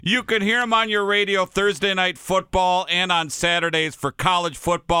You can hear him on your radio Thursday Night Football and on Saturdays for college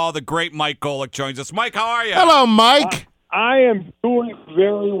football. The great Mike Golick joins us. Mike, how are you? Hello, Mike. I am doing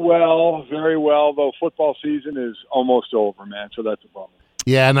very well, though football season is almost over, man, so that's a bummer.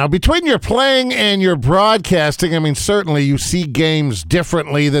 Yeah, now between your playing and your broadcasting, I mean, certainly you see games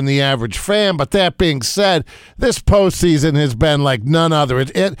differently than the average fan, but that being said, this postseason has been like none other.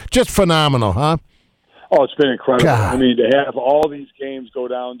 It just phenomenal, huh? Oh, it's been incredible. God. I mean, to have all these games go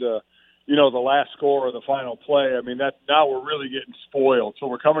down to, the last score or the final play, I mean, now we're really getting spoiled. So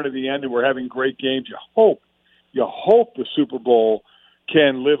we're coming to the end and we're having great games. You hope the Super Bowl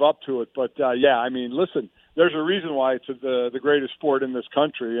can live up to it. But, I mean, listen, there's a reason why it's the greatest sport in this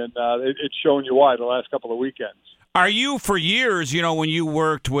country, and it's shown you why the last couple of weekends. Are you, for years, when you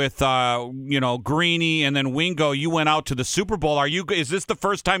worked with, Greeny and then Wingo, you went out to the Super Bowl. Is this the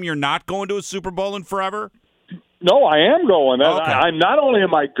first time you're not going to a Super Bowl in forever? No, I am going. Okay. I'm not only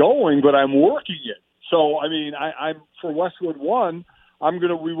am I going, but I'm working it. So, I mean, I'm for Westwood One, I'm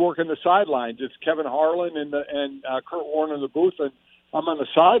going to be working the sidelines. It's Kevin Harlan and Kurt Warner in the booth, and I'm on the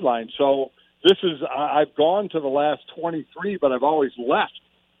sideline. So I've gone to the last 23, but I've always left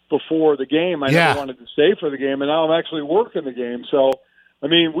before the game. I never wanted to stay for the game, and now I'm actually working the game. So, I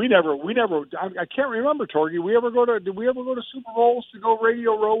mean, we never. I can't remember, Torgy. Did we ever go to Super Bowls to go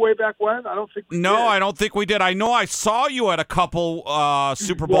Radio Row way back when? I don't think we did. No, I don't think we did. I know I saw you at a couple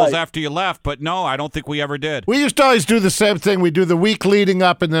Super Bowls after you left, but no, I don't think we ever did. We used to always do the same thing. We'd do the week leading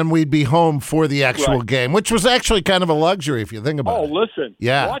up, and then we'd be home for the actual game, which was actually kind of a luxury if you think about it. Oh, listen.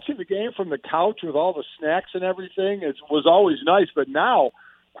 Yeah. Watching the game from the couch with all the snacks and everything was always nice, but now,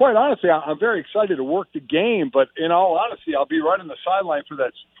 quite honestly, I'm very excited to work the game, but in all honesty, I'll be right on the sideline for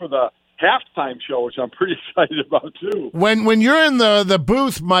the halftime show, which I'm pretty excited about too. When you're in the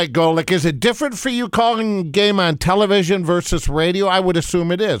booth, Mike Golick, is it different for you calling a game on television versus radio? I would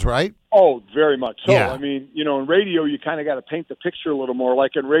assume it is, right? Oh, very much so. Yeah. I mean, in radio, you kind of got to paint the picture a little more.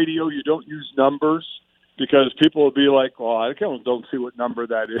 Like in radio, you don't use numbers because people will be like, well, I don't see what number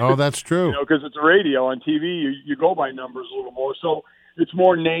that is. Oh, that's true. Because it's radio. On TV, you go by numbers a little more. So it's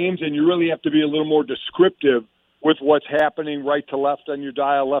more names, and you really have to be a little more descriptive with what's happening right to left on your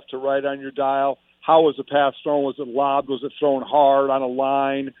dial, left to right on your dial. How was the pass thrown? Was it lobbed? Was it thrown hard on a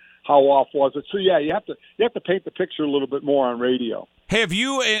line? How off was it? So, yeah, you have to paint the picture a little bit more on radio. Hey, have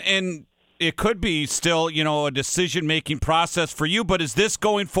you, and it could be still, a decision-making process for you, but is this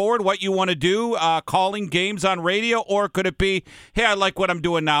going forward what you want to do, calling games on radio, or could it be, hey, I like what I'm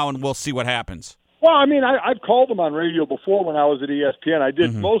doing now, and we'll see what happens? Well, I mean, I've called them on radio before when I was at ESPN. I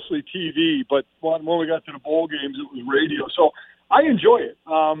did mostly TV, but when we got to the bowl games, it was radio. So I enjoy it.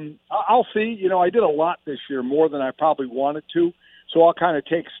 I'll see. I did a lot this year, more than I probably wanted to. So I'll kind of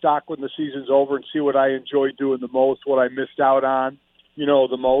take stock when the season's over and see what I enjoyed doing the most, what I missed out on,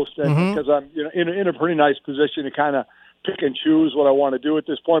 the most. And because I'm in a pretty nice position to kind of pick and choose what I want to do at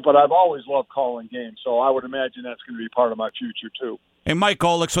this point. But I've always loved calling games, so I would imagine that's going to be part of my future too. And Mike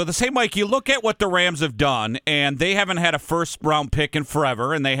Golick, so the same Mike, you look at what the Rams have done, and they haven't had a first-round pick in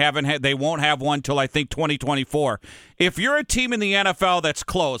forever, and they won't have one till I think 2024. If you're a team in the NFL that's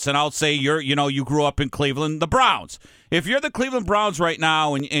close, and I'll say you grew up in Cleveland, the Browns. If you're the Cleveland Browns right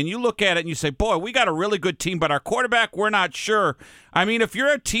now, and you look at it and you say, boy, we got a really good team, but our quarterback, we're not sure. I mean, if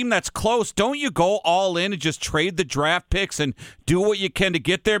you're a team that's close, don't you go all in and just trade the draft picks and do what you can to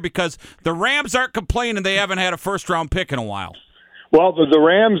get there? Because the Rams aren't complaining they haven't had a first-round pick in a while. Well, the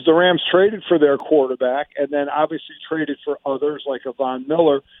Rams traded for their quarterback, and then obviously traded for others like a Von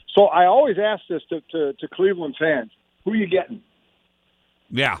Miller. So I always ask this to Cleveland fans: who are you getting?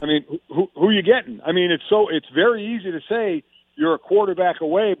 Yeah, I mean, who are you getting? I mean, it's very easy to say you're a quarterback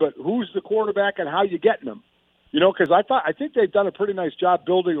away, but who's the quarterback and how you getting them? Because I think they've done a pretty nice job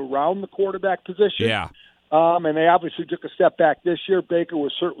building around the quarterback position. Yeah. And they obviously took a step back this year. Baker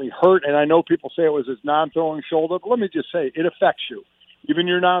was certainly hurt, and I know people say it was his non-throwing shoulder, but let me just say, it affects you. Even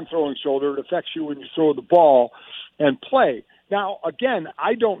your non-throwing shoulder, it affects you when you throw the ball and play. Now, again,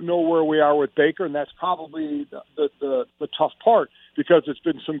 I don't know where we are with Baker, and that's probably the tough part because it's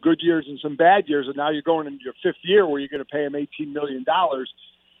been some good years and some bad years, and now you're going into your fifth year where you're going to pay him $18 million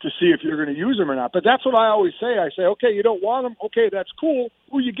to see if you're going to use him or not. But that's what I always say. I say, okay, you don't want him. Okay, that's cool.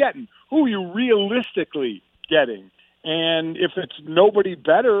 Who are you getting? Who are you realistically getting? And if it's nobody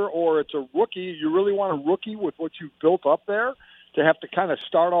better or it's a rookie, you really want a rookie with what you've built up there to have to kind of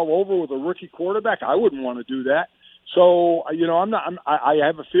start all over with a rookie quarterback? I wouldn't want to do that. So, I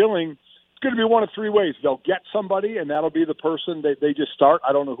have a feeling it's going to be one of three ways. They'll get somebody, and that'll be the person they just start.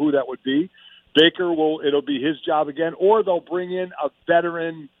 I don't know who that would be. Baker it'll be his job again, or they'll bring in a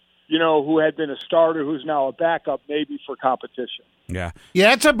veteran, who had been a starter, who's now a backup, maybe for competition. Yeah.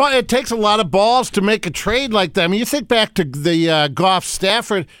 Yeah, it takes a lot of balls to make a trade like that. I mean, you think back to the Goff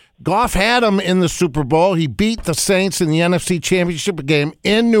Stafford. Goff had him in the Super Bowl. He beat the Saints in the NFC Championship game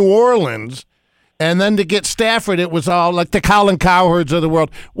in New Orleans. And then to get Stafford, it was all like the Colin Cowherds of the world.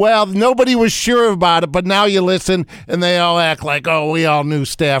 Well, nobody was sure about it, but now you listen, and they all act like, oh, we all knew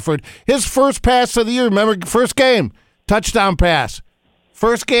Stafford. His first pass of the year, remember, first game, touchdown pass.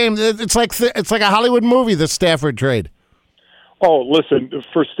 First game, it's like a Hollywood movie, the Stafford trade. Oh, listen,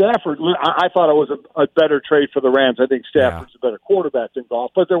 for Stafford, I thought it was a better trade for the Rams. I think Stafford's a better quarterback than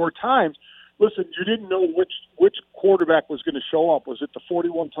Goff. But there were times, listen, you didn't know which quarterback was going to show up. Was it the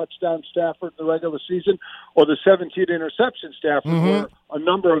 41 touchdown Stafford in the regular season or the 17 interception Stafford, where a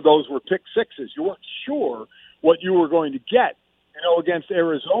number of those were pick sixes? You weren't sure what you were going to get. Against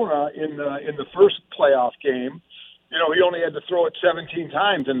Arizona in the first playoff game, he only had to throw it 17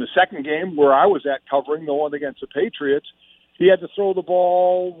 times. In the second game, where I was at covering, the one against the Patriots, he had to throw the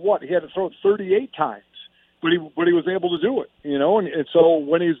ball, he had to throw it 38 times. But he was able to do it, and so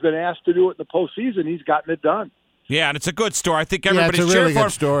when he's been asked to do it in the postseason, he's gotten it done. Yeah, and it's a good story. I think everybody's it's a really cheering for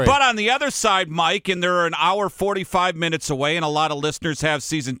good story. But on the other side, Mike, and they're an hour 45 minutes away, and a lot of listeners have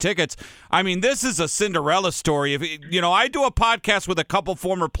season tickets. I mean, this is a Cinderella story. I do a podcast with a couple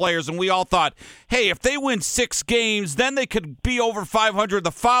former players, and we all thought, hey, if they win 6 games, then they could be over 500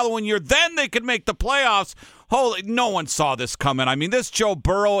 the following year, then they could make the playoffs. Holy, no one saw this coming. I mean, this Joe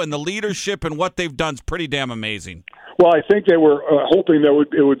Burrow and the leadership and what they've done is pretty damn amazing. Well, I think they were hoping that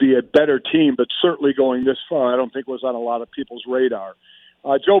it would be a better team, but certainly going this far, I don't think was on a lot of people's radar.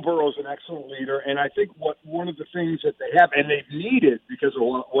 Joe Burrow is an excellent leader, and I think one of the things that they have, and they've needed, because of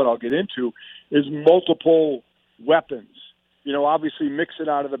what I'll get into, is multiple weapons. Obviously Mixon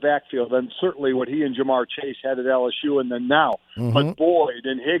out of the backfield, and certainly what he and Jamar Chase had at LSU, and then now. But Boyd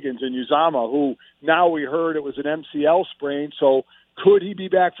and Higgins and Uzama, who now we heard it was an MCL sprain, so could he be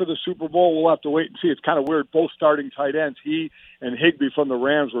back for the Super Bowl? We'll have to wait and see. It's kind of weird. Both starting tight ends, he and Higbee from the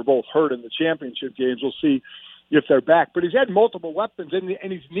Rams, were both hurt in the championship games. We'll see if they're back. But he's had multiple weapons, and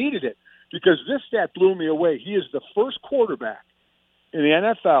he's needed it, because this stat blew me away. He is the first quarterback in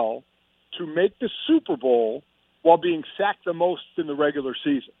the NFL to make the Super Bowl while being sacked the most in the regular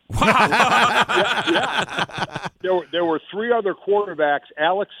season. Yeah. There were 3 other quarterbacks,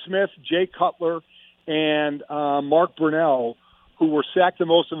 Alex Smith, Jay Cutler, and Mark Brunell, who were sacked the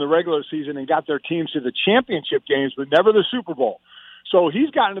most in the regular season and got their teams to the championship games, but never the Super Bowl. So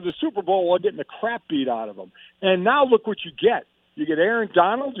he's gotten to the Super Bowl while getting the crap beat out of him. And now look what you get. You get Aaron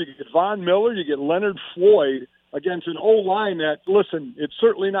Donald, you get Von Miller, you get Leonard Floyd against an O-line that, listen, it's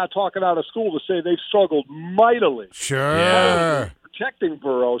certainly not talking out of school to say they've struggled mightily. Sure. Protecting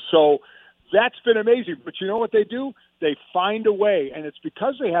Burrow. So that's been amazing. But you know what they do? They find a way, and it's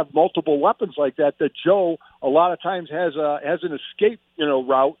because they have multiple weapons like that Joe a lot of times has an escape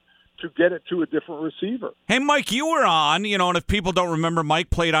route to get it to a different receiver. Hey, Mike, you were on, and if people don't remember, Mike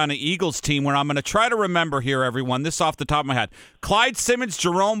played on an Eagles team where I'm going to try to remember here, everyone, this off the top of my head. Clyde Simmons,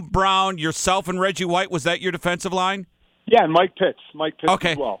 Jerome Brown, yourself, and Reggie White, was that your defensive line? Yeah, and Mike Pitts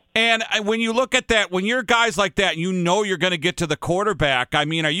okay. As well. And when you look at that, when you're guys like that, you're going to get to the quarterback. I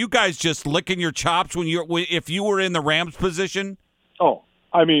mean, are you guys just licking your chops if you were in the Rams position? Oh,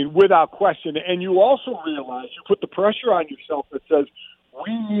 I mean, without question. And you also realize you put the pressure on yourself that says,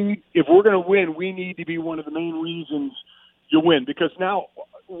 if we're going to win, we need to be one of the main reasons you win. Because now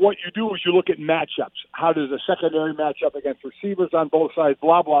what you do is you look at matchups. How does a secondary match up against receivers on both sides,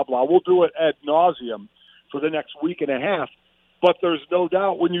 blah, blah, blah. We'll do it ad nauseum for the next week and a half. But there's no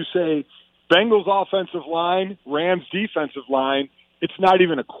doubt when you say Bengals offensive line, Rams defensive line, it's not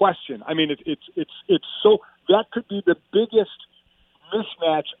even a question. I mean, it's so that could be the biggest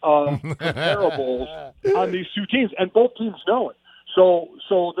mismatch of comparables on these two teams, and both teams know it. So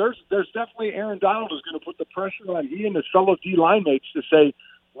there's definitely Aaron Donald is going to put the pressure on he and his fellow D line mates to say,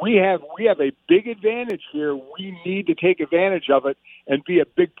 we have a big advantage here. We need to take advantage of it and be a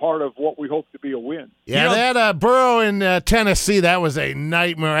big part of what we hope to be a win. Yeah, that Burrow in Tennessee, that was a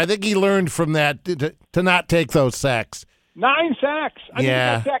nightmare. I think he learned from that to not take those sacks. 9 sacks. I mean, he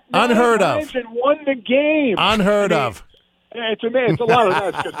got sacked 9 unheard of. times and won the game. Unheard of. It's amazing. It's a lot of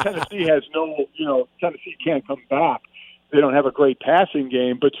that because Tennessee has Tennessee can't come back. They don't have a great passing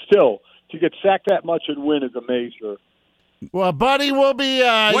game, but still, to get sacked that much and win is a major. Well, buddy, we'll be.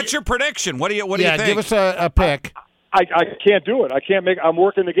 What's your prediction? What do you think? Give us a pick. I can't do it. I can't make. I'm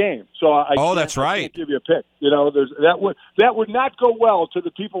working the game, so that's right. I can't give you a pick. That would not go well to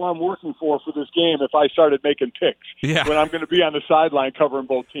the people I'm working for this game if I started making picks. Yeah. When I'm going to be on the sideline covering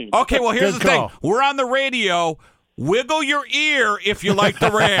both teams. Okay, well here's the thing. We're on the radio. Wiggle your ear if you like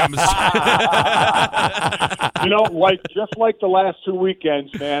the Rams. Just like the last 2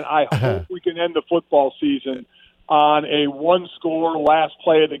 weekends, man, I hope we can end the football season on a one-score, last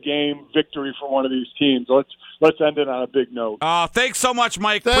play of the game victory for one of these teams. Let's end it on a big note. Thanks so much,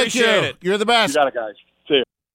 Mike. Thank Appreciate you. it. You're the best. You got it, guys.